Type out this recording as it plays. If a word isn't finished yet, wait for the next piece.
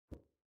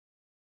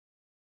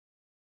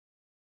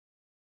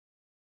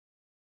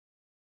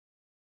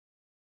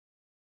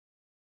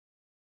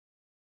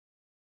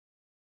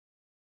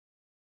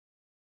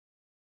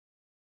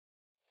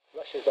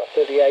Russia's got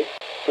 38.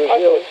 Brazil.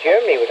 I thought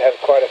Germany would have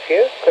quite a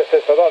few, because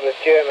there's a lot of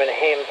German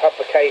ham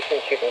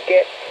publications you can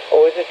get,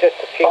 or is it just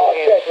a few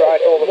hams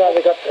right all the No, they've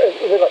got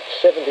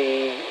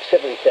 70,000.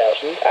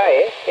 Oh,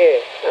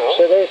 yeah. Oh.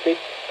 So they're big.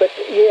 But,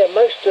 yeah,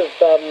 most of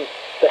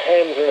the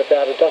hams are in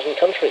about a dozen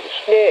countries.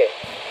 Yeah.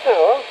 Oh,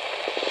 well.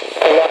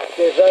 Like,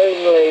 there's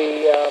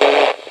only,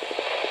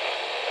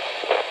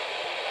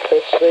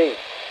 let's see,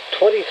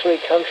 23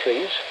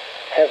 countries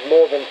have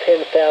more than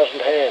 10,000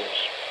 hams.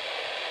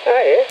 Oh,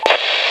 yeah.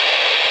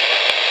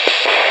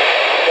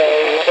 So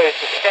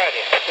it's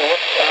Australia. More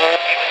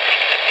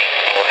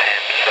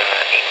hams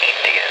in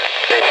India.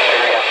 They're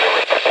very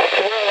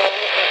underrepresented.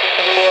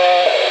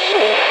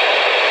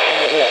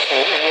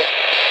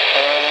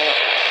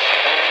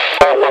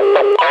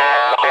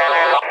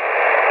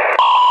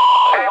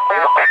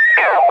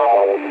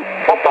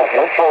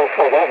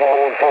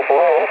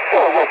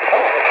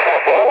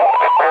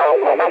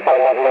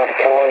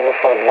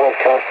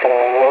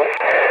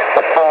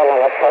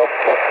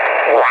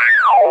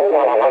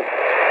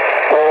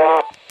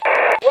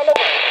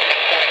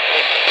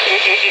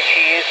 If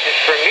you use this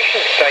for a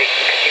mission station,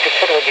 because you can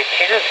put all the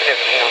antennas and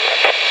everything on it.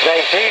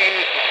 they do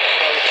use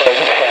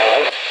phone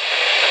towers.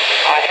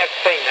 I have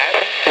seen that.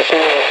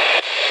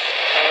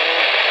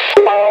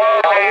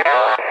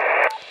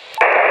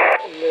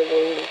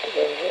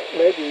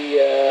 Maybe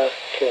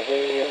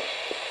Slovenia.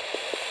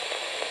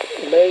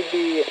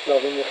 Maybe it's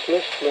not in this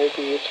list.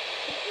 Maybe it's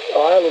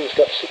Ireland's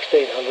got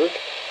 1,600,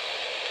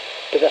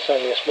 but that's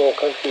only a small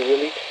country,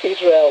 really.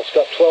 Israel's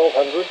got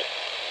 1,200.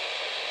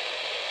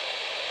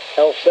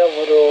 El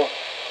Salvador,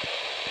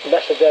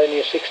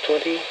 Macedonia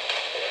 620,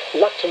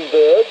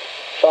 Luxembourg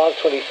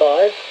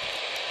 525.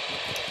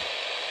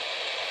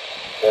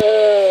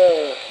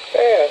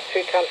 Yeah,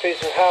 two countries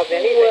with hardly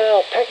anything.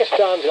 Well,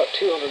 Pakistan's got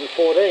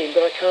 214,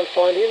 but I can't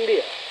find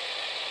India.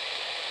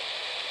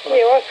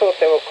 Yeah, I thought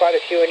there were quite a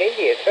few in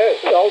India too.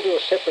 I'll do a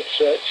separate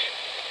search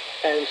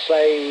and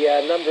say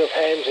number of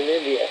hams in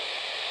India.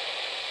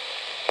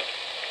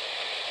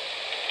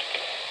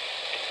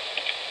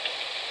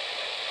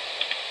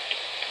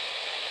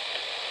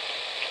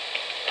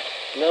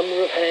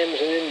 Number of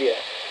hams in India.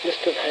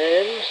 List of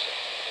hams.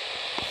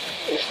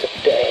 List of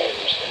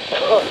dams.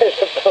 Oh,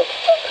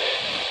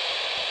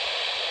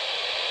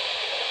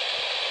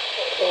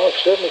 I've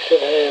certainly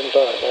said hams, I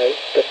don't know,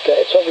 but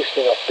it's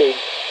obviously not big.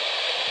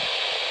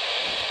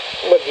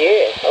 But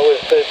yeah,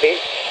 there's a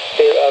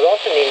lot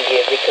in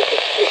India because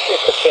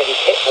it's a fairly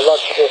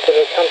technological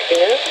sort of country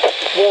now.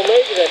 Well,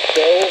 maybe that's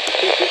all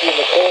too busy in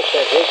the call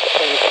centres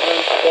and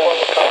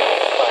can't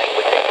Playing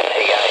with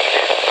FTA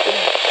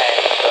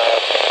and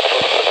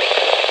sort of the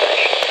mixing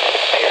station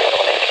appearing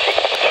on FT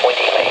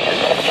 20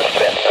 metres. There's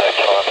about no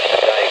time in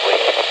the day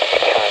where you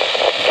can't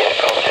get a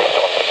contact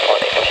on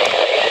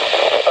FTA.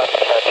 But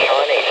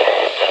Chinese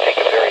hands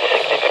figure very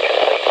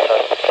significantly. So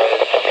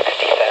those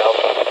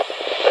 60,000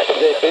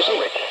 They're busy.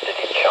 registered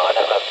in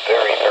China are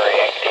very, very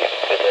active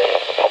for the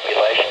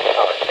population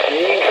size.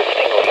 Yeah.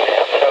 Interestingly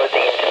now, so are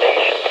the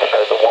Indonesians,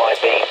 so the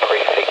YB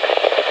prefix,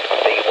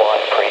 BY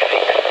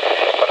prefix,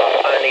 but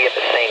I've only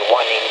ever seen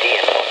one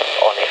Indian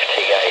on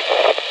FTA.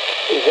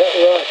 Is that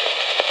right?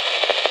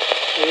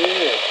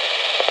 Yeah.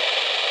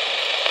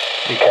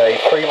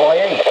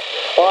 VK3YE.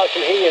 Oh, I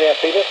can hear you now,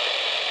 Peter.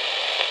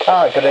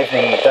 Good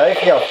evening, Dave.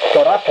 Yeah, I've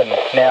got up and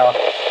now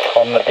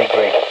on the big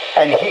rig.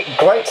 And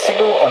great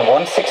signal on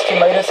 160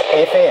 metres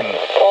FM.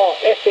 Oh,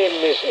 FM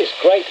is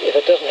great if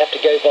it doesn't have to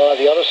go via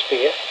the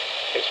ionosphere.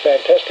 It's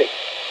fantastic.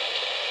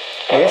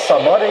 Yes, I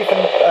might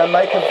even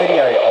make a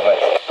video of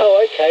it. Oh,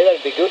 okay,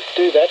 that'd be good.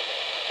 Do that.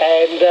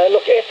 And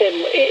look,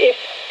 FM,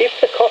 if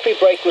the coffee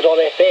break was on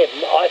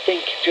FM, I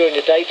think during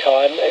the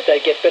daytime they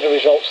get better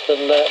results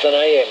than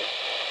AM.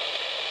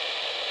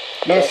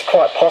 Yes,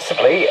 quite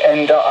possibly.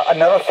 And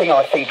another thing,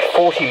 I think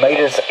 40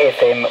 metres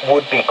FM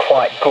would be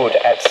quite good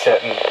at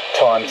certain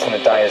times in the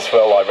day as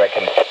well, I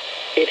reckon.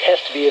 It has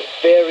to be a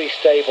very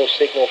stable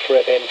signal for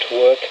FM to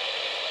work.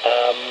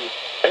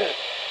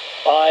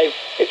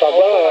 If I run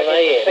it on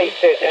AM,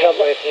 if I'm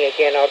working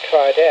again, I'll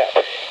try it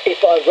out.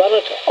 if I run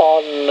it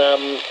on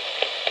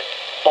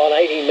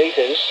 80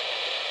 metres,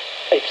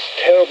 it's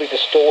terribly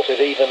distorted,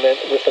 even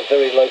with the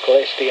very local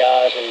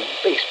SDRs and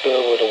East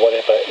Burwood or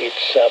whatever.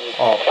 It's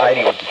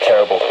 80 would be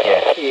terrible,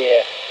 yeah.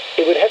 yeah,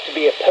 it would have to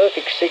be a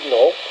perfect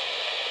signal,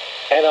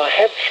 and I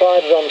have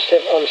tried it on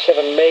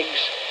 7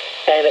 megs,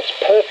 and it's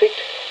perfect,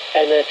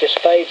 and then it just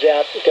fades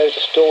out, goes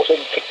distorted,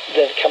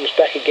 then it comes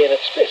back again.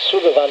 It's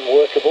sort of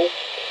unworkable.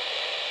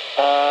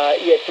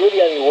 Yeah, it really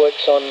only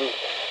works on,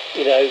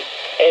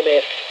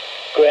 MF,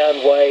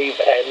 groundwave,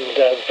 and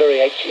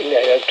very 28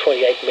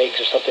 megs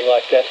or something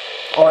like that.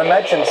 I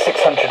imagine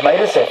 600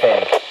 metres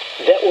FM.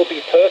 That would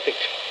be perfect.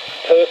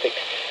 Perfect.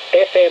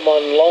 FM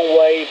on long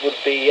wave would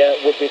be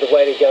the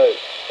way to go.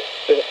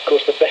 But of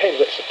course the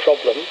bandwidth's a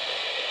problem.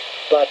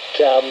 But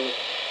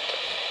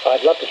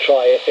I'd love to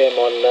try FM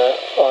on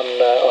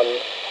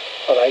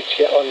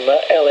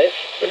LF.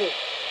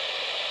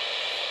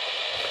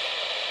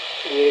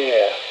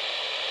 Yeah.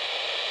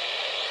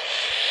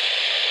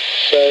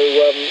 So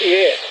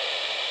yeah.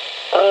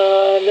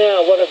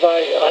 Now, what have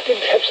I did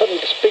have something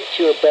to speak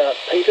to you about,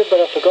 Peter, but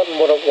I've forgotten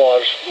what it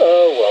was.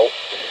 Oh, well,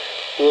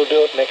 we'll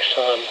do it next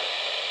time.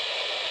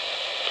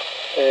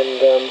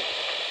 And,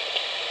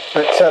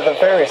 But the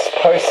various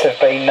posts have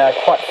been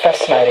quite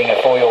fascinating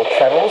of all your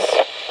travels.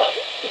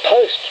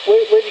 Posts?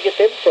 Where did you get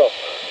them from?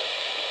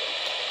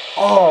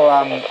 Oh,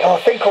 a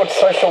thing called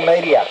social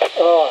media.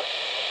 Oh,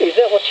 is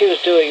that what she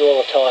was doing all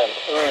the time?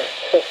 Oh,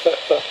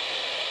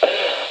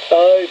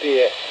 oh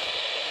dear.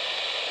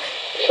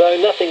 So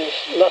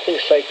nothing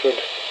sacred.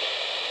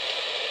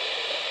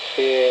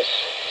 Yes,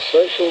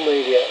 social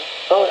media.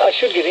 Oh, I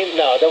should get in.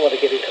 No, I don't want to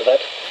get into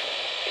that.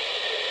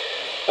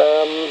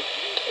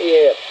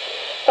 Yeah.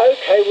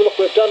 Okay, well look,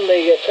 we've done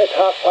it's at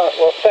past.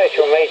 Well,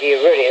 social media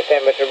really is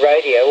amateur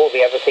radio. All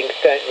the other things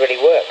don't really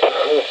work.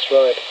 That's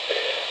right.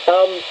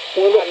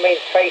 Well, look, I mean,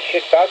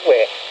 face-shit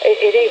bugware.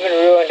 It even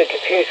ruined a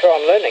computer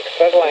on Linux,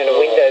 let alone a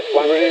Windows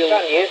one. Really? It's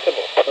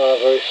unusable. Oh,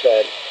 very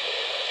sad.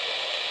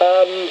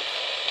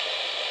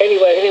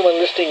 Anyway, anyone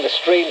listening, the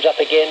stream's up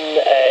again,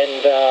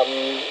 and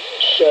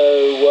so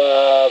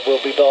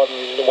we'll be on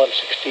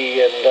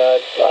 160, and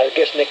I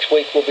guess next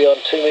week we'll be on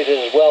 2 meters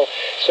as well.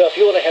 So if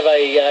you want to have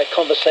a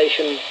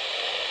conversation,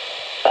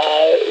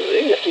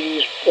 you have to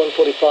use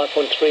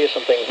 145.3 or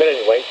something. But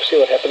anyway, see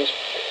what happens.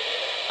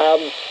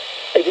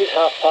 It is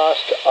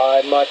past.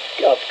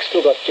 I've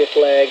still got jet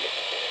lag,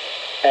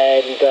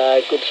 and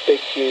good to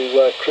speak to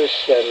you, Chris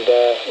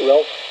and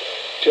Ralph,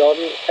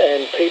 John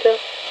and Peter.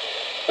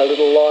 A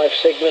little live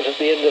segment at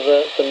the end of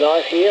the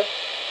night here.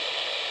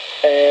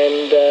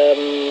 And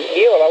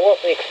yeah, well, I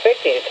wasn't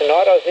expecting it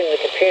tonight. I was in the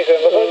computer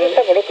and I'll just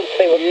have a look and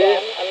see what's on.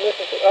 And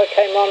I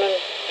came on and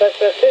that's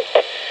it.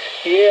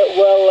 Yeah,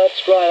 well, that's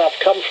right. I've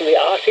come from the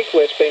Arctic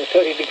where it's been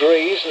 30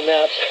 degrees and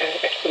now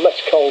it's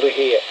much colder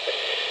here.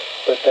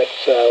 But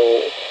that's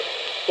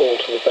all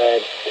to the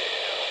bad.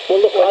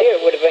 Well, look, yeah,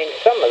 it would have been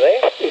summer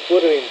there. It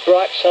would have been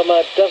bright summer.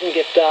 It doesn't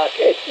get dark.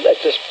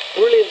 It's just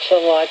brilliant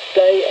sunlight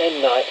day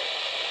and night.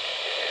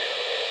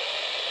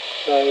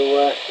 So,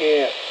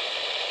 yeah.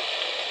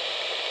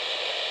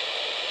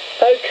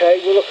 Okay,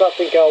 well look, I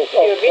think I'll it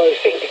would be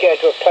interesting to go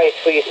to a place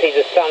where you see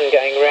the sun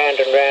going round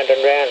and round and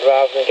round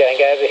rather than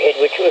going overhead,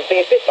 which would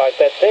be a bit like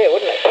that there,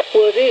 wouldn't it?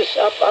 Well, it is.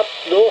 Up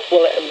north,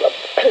 well,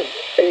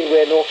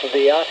 anywhere north of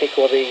the Arctic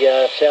or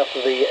the south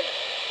of the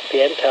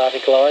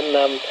Antarctic line,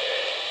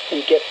 you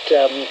get,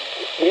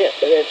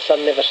 the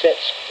sun never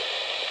sets.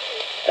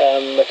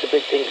 It's a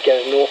big thing to go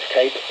to North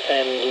Cape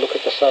and look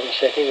at the sun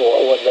setting,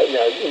 or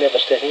never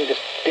setting,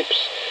 just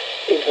dips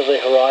into the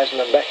horizon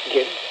and back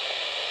again.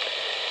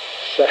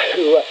 So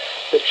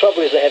the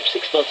trouble is they have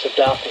 6 months of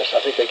darkness. I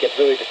think they get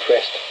very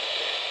depressed.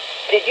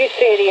 Did you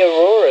see any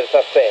auroras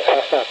up there?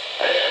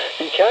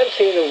 You can't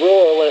see an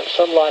aurora when it's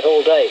sunlight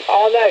all day.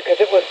 Oh no, because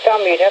it was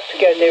summer. You'd have to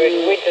go there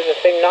in winter to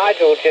see.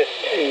 Nigel just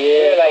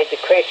relayed the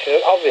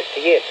question.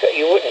 Obviously, yes,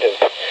 you wouldn't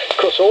have. Of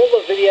course, all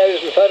the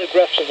videos and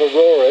photographs of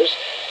auroras,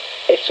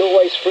 it's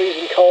always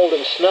freezing cold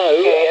and snow.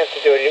 Yeah, you have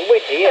to do it in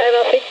winter, yeah. And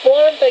I think,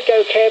 why don't they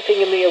go camping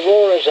in the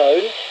aurora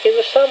zone in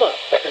the summer?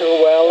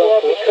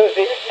 well, because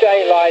it's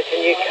daylight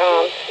and you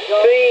can't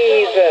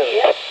see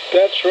them.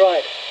 That's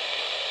right.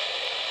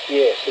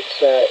 Yes, that's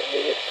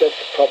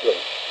the problem.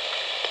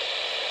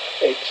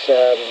 It's,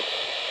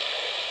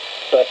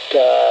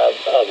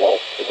 well,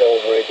 they're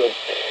all very good.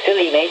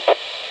 Silly, mate.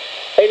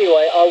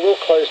 Anyway, I will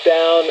close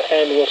down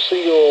and we'll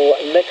see you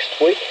all next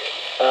week.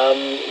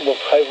 We'll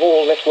have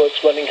all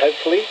networks running,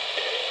 hopefully.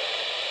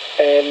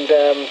 And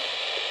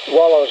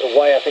while I was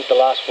away, I think the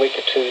last week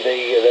or two,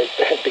 they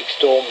had big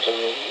storms and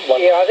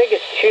one. Yeah, I think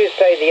it's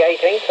Tuesday the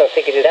 18th. I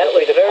think it is. That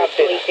was very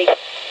sleepy.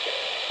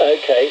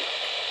 Okay.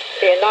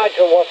 Yeah,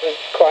 Nigel wasn't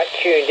quite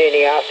tuned in.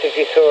 He asked if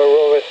he saw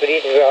auroras, but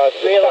he didn't realise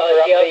I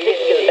didn't get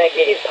the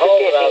magnetic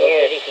pole around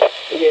anything.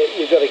 Yeah,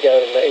 you've got to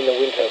go in the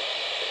winter.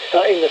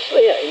 In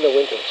the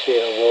winter to see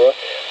an aurora.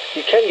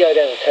 You can go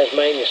down to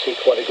Tasmania, see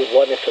quite a good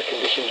one if the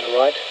conditions are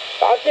right.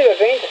 I've never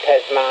been to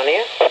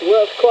Tasmania.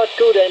 Well, it's quite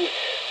good, and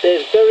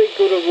there's very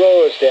good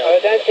auroras down there.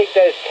 I don't think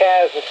those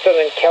towers are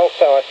still in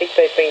Kelso. I think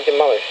they've been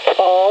demolished.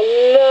 Oh,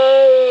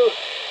 no!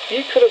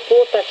 You could have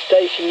bought that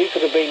station. You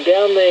could have been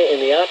down there in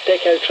the Art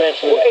Deco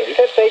transmitter. Well,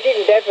 except they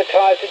didn't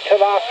advertise it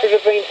till after it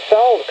had been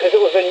sold, because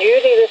it was a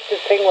newly listed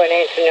thing when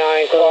Anthony and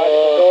I inquired.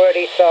 It was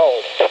already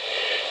sold.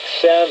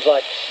 Sounds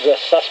like the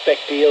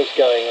suspect deal's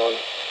going on.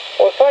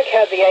 Well, it's like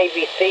how the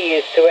ABC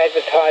used to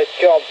advertise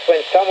jobs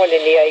when someone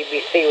in the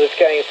ABC was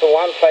going from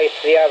one place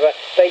to the other.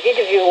 They'd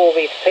interview all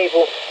these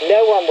people.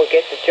 No one would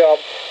get the job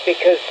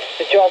because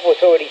the job was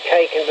already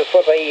taken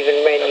before they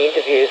even ran the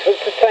interviews.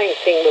 It's the same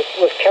thing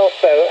with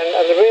Kelso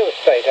and the real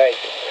estate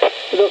agents.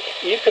 Look,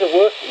 you could have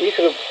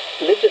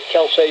lived at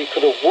Kelso. You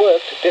could have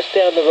worked just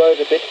down the road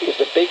a bit is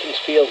the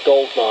Beaconsfield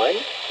gold mine.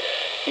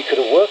 You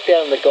could have worked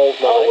down the gold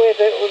mine. Oh, where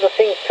the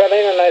things fell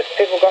in and those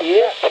people got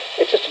trapped?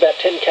 It's just about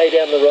 10k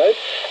down the road.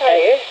 Oh,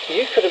 yeah?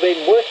 You could have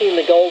been working in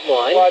the gold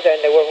mine. Well, I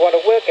don't know if I want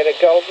to work in a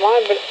gold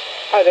mine, but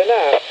I don't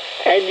know.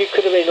 And you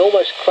could have been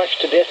almost crushed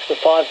to death for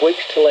 5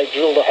 weeks till they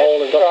drilled a hole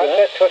and got you out.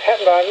 That's what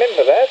happened. I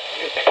remember that.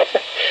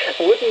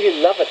 Wouldn't you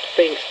love it,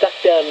 being stuck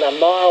down a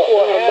mile?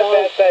 Well, a how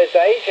mile? about those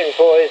Asian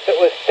boys that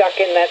were stuck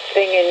in that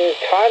thing in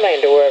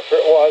Thailand or wherever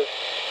it was,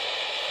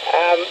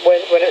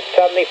 when it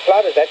suddenly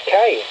flooded, that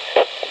cave?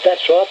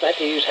 That's right, they had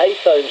to use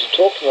heyphones to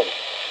talk to them.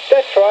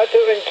 That's right,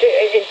 they were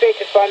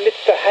invented by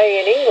Mr. Hay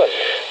in England.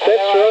 And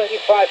That's they're right.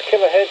 85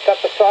 kHz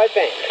upper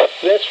sideband.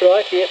 That's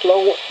right, yes,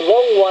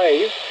 long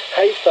wave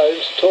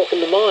heyphones to talk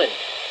in the mine.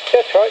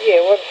 That's right, yeah,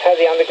 well, that's how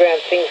the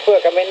underground things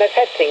work. I mean, they've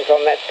had things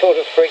on that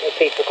sort of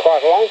frequency for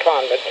quite a long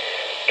time, but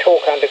talk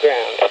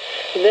underground.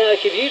 Now,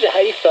 if you'd use a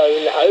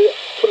heyphone,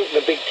 put it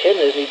in a big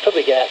tenors, and you'd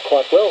probably get out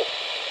quite well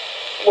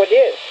Well,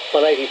 yes.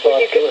 on 85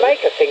 Well, you could kilohertz.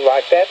 make a thing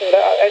like that, and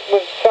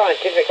with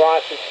scientific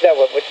license, no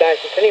one would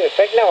notice anyway. In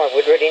fact, no one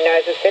would really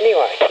notice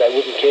anyway. They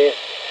wouldn't care.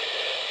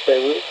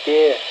 They would,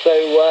 yeah. So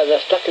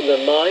they're stuck in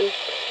the mine,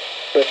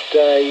 but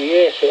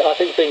yes, I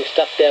think being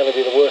stuck down would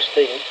be the worst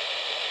thing.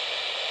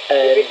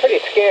 It'd be pretty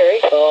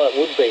scary. Oh, it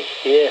would be,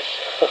 yes.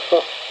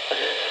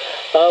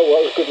 Oh,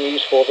 well, it was good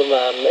news for them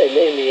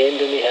in the end,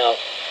 anyhow.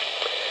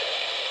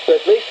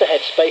 But at least they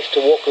had space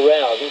to walk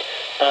around.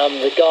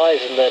 The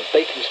guys in the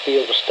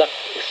Beaconsfield were stuck,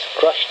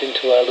 crushed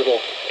into a little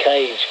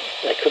cage.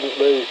 They couldn't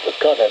move. But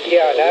God, that'd be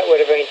Yeah, I know, it terrible. would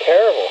have been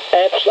terrible.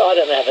 Absolutely, I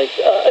don't know how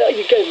they...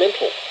 you'd go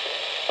mental.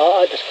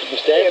 I just couldn't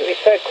stand It'd it.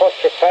 be so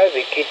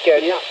claustrophobic, you'd go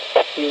nuts.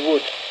 You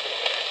would.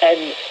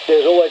 And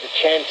there's always a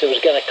chance it was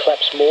going to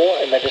collapse more,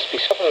 and they'd just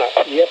be... Wasn't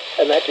it? Yep,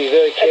 and they had to be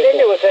very And then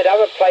there careful. was that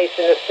other place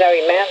in the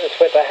Snowy Mountains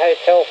where the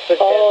hotel stood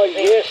Oh, down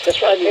there. yes,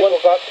 that's right. Only People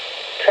one, got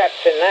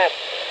trapped in that.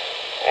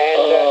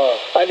 And,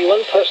 only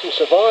one person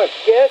survived.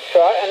 yeah, that's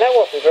right, and that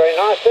wasn't very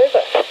nice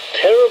either.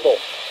 Terrible.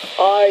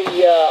 I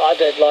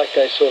don't like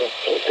those sort of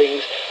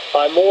things.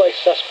 I'm always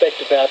suspect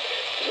about,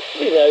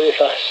 if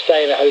I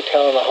stay in a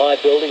hotel in a high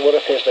building, what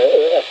if there's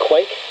a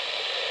quake?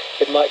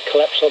 It might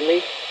collapse on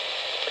me.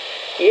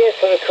 Yes,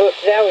 and of course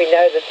now we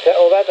know that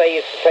although they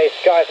used to say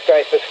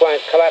skyscrapers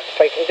won't collapse,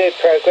 they can do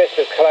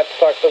progressive collapse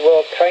like the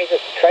World Trade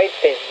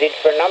Center did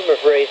for a number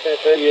of reasons.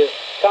 But Yes.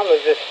 some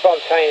have just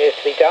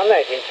spontaneously done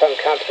that in some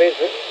countries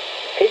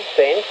since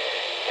then.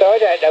 So I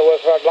don't know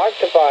whether I'd like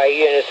to buy a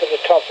unit at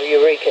the top of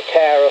Eureka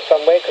Tower or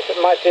somewhere, because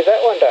it might do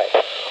that one day.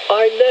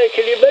 I know.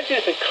 Can you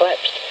imagine if it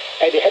collapsed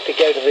and you had to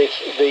go to the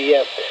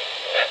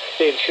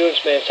insurance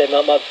man and say,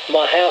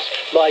 my house,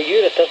 my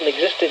unit doesn't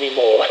exist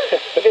anymore.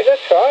 Yeah,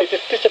 that's right. It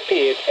just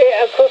disappeared.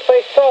 Yeah, of course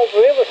they sold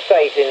real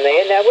estate in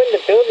there. Now when the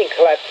building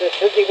collapses,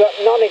 you've got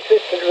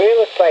non-existent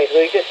real estate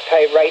where you just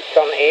pay rates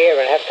on air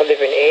and have to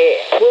live in air.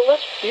 Well,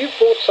 you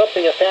bought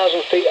something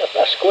 1,000 feet,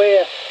 a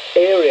square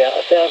area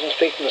 1,000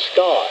 feet in the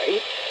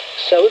sky.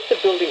 So if the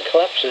building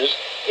collapses,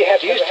 You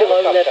have do to you have a still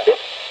own that helicopter.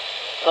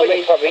 bit? Well,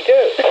 you probably do.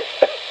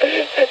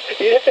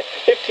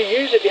 If to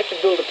use it, you have to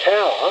build a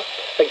tower,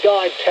 a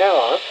guide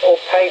tower. Or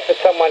pay for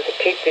someone to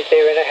keep you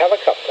there in a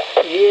helicopter.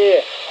 Yeah,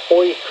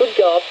 or you could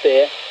go up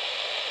there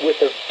with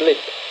a blimp,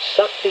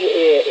 suck the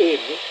air in,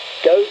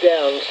 go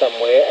down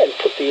somewhere and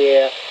put the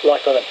air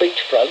like on a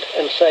beachfront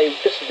and say,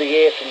 this is the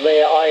air from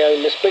there, I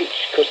own this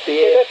beach, because the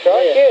air Yeah, that's from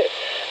right, there. yes.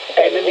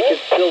 And then you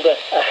could build a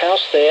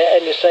house there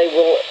and you say,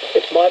 well,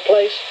 it's my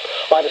place,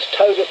 I just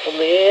towed it from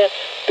the air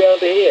down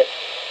to here.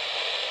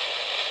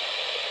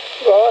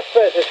 Well, I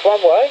suppose it's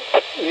one way.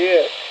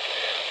 Yeah.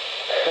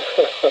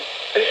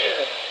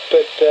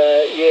 But,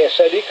 yeah,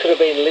 so you could have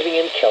been living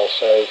in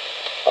Kelso.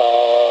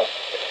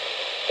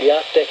 The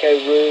Art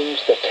Deco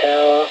rooms, the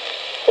tower.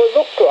 Well, it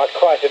looked like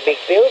quite a big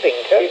building,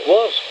 too. It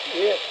was,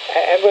 yeah.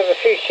 And with a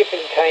few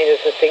shipping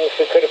containers and things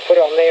we could have put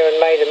on there and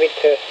made them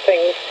into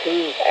things.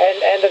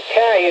 And the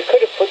tower, you could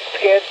have put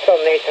skirts on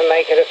there to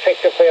make it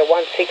effectively a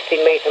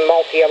 160-metre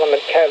multi-element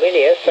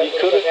collinear, so You it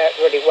could would have. out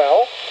really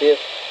well. Yeah.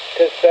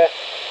 Because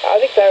I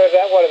think they were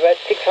about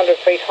 600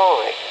 feet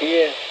high.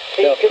 Yeah.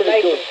 So you could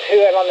make them 2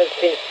 elements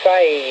in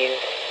phase,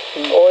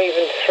 or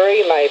even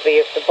 3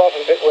 maybe if the bottom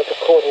bit was a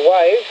quarter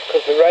wave,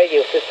 because the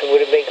radial system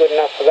would have been good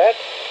enough for that.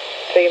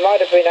 So you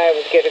might have been able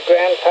to get a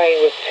ground plane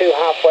with 2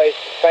 half-wave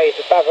phase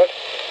above it,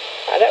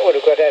 and that would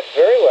have got out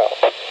very well.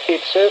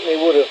 It certainly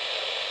would have.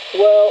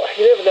 Well,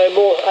 you never know,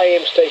 more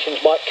AM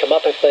stations might come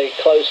up if they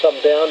close some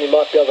down. You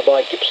might be able to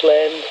buy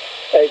Gippsland,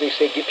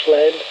 ABC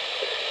Gippsland.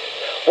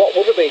 What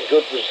would have been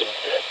good was to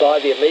buy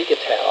the Amiga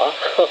tower.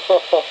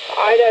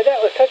 I know,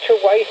 that was such a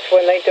waste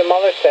when they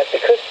demolished that.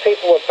 Because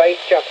people were base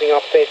jumping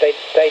off there, they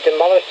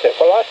demolished it.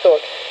 Well, I thought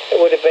it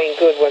would have been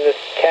good when the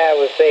tower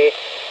was there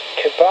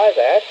to buy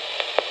that.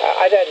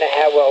 I don't know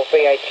how well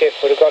VHF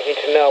would have got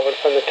into Melbourne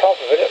from the top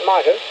of it. It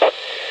might have.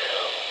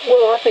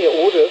 Well, I think it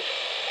would have.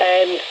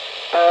 And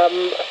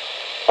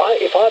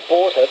if I had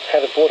bought it,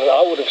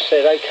 I would have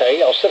said, okay,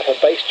 I'll set up a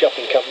base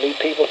jumping company.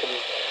 People can...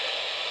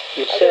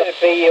 It'd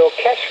be your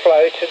cash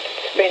flow to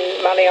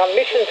spend money on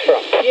missions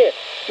from. Yeah,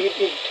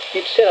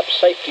 you'd set up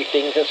safety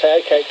things and say,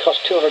 okay, it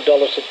costs $200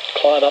 to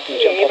climb up and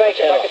jump You off make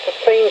the it tower. like it's a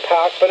theme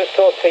park, but it's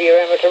also your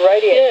amateur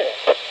radio. Yeah,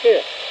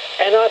 yeah.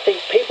 And I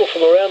think people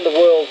from around the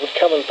world would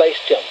come and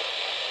base jump.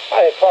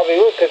 Oh, they probably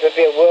would, because it'd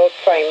be a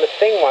world-famous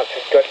thing once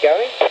it got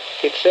going.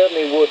 It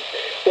certainly would.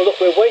 Well,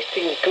 look, we're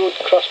wasting good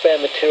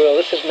crossband material.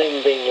 This isn't even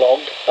being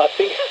logged. I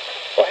think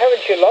Well,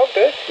 haven't you logged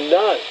it?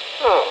 No.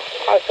 Oh,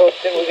 I thought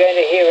that we were going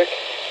to hear it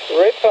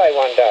replay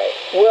one day.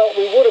 Well,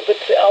 we would have, but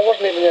I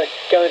wasn't even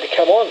going to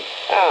come on.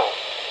 Oh.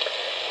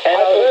 And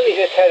I thought you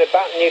just had a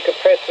button you could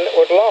press and it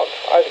would log.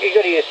 You've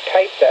got to use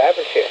tape there,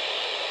 haven't you?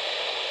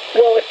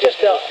 well, it's just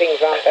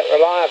Things aren't that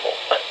reliable.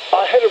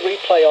 I had a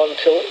replay on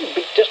till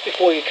just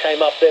before you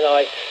came up. Then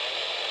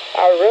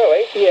Oh,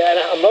 really? yeah,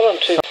 and I'm not on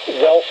two.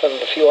 Ralph and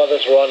a few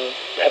others were on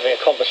having a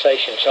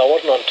conversation, so I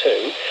wasn't on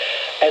two.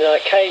 And I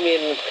came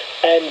in,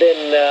 and then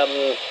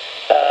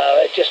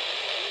it just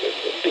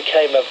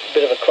became a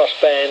bit of a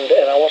crossband,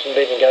 and I wasn't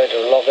even going to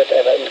log it.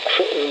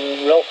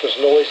 And Ralph was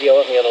noisy; I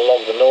wasn't going to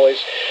log the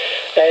noise.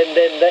 And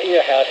then you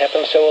know how it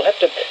happens. So we'll have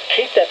to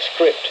keep that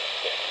script,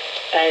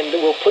 and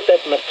we'll put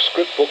that in the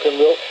script book, and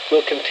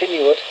we'll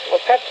continue it.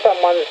 Well, perhaps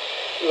someone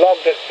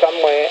logged it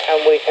somewhere,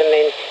 and we can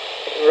then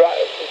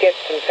get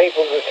some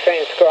people to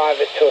transcribe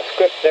it to a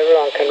script and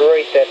everyone can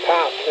read their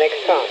parts next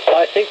time.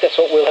 I think that's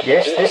what we'll have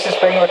Yes, to do. this is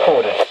being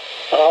recorded.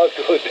 Oh,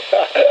 good.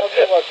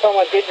 Well,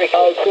 someone did record.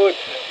 Oh, good.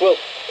 Well,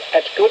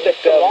 that's good that...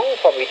 Long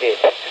probably did.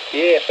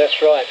 Yes,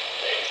 that's right.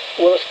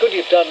 Well, it's good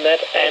you've done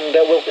that, and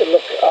look,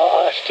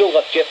 I still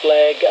got jet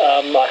lag.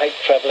 I hate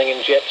travelling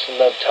in jets and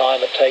the time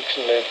it takes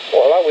and the...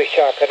 Well, I wish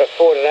I could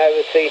afford an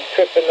overseas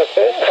trip in the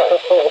first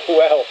place. Oh,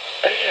 well,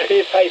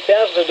 you pay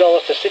thousands of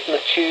dollars to sit in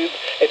the tube.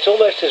 It's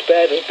almost as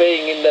bad as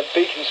being in the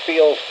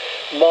Beaconsfield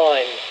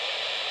mine.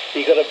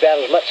 You've got about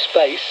as much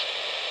space.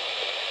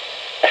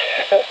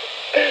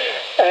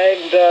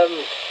 And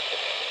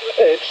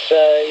it's,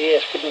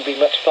 yes, wouldn't be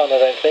much fun, I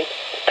don't think.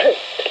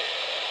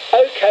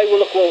 Okay, well,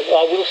 look,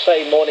 I will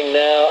say morning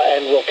now,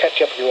 and we'll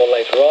catch up with you all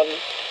later on.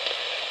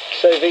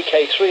 So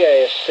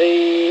VK3ASC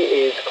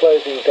is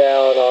closing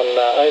down on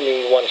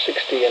only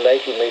 160 and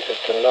 80 metres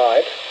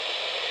tonight.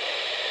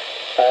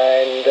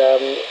 And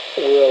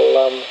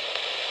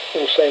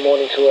we'll say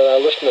morning to all our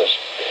listeners.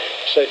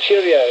 So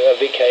cheerio,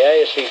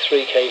 VKASC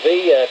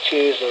 3KV,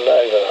 cheers and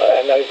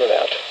over and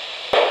out.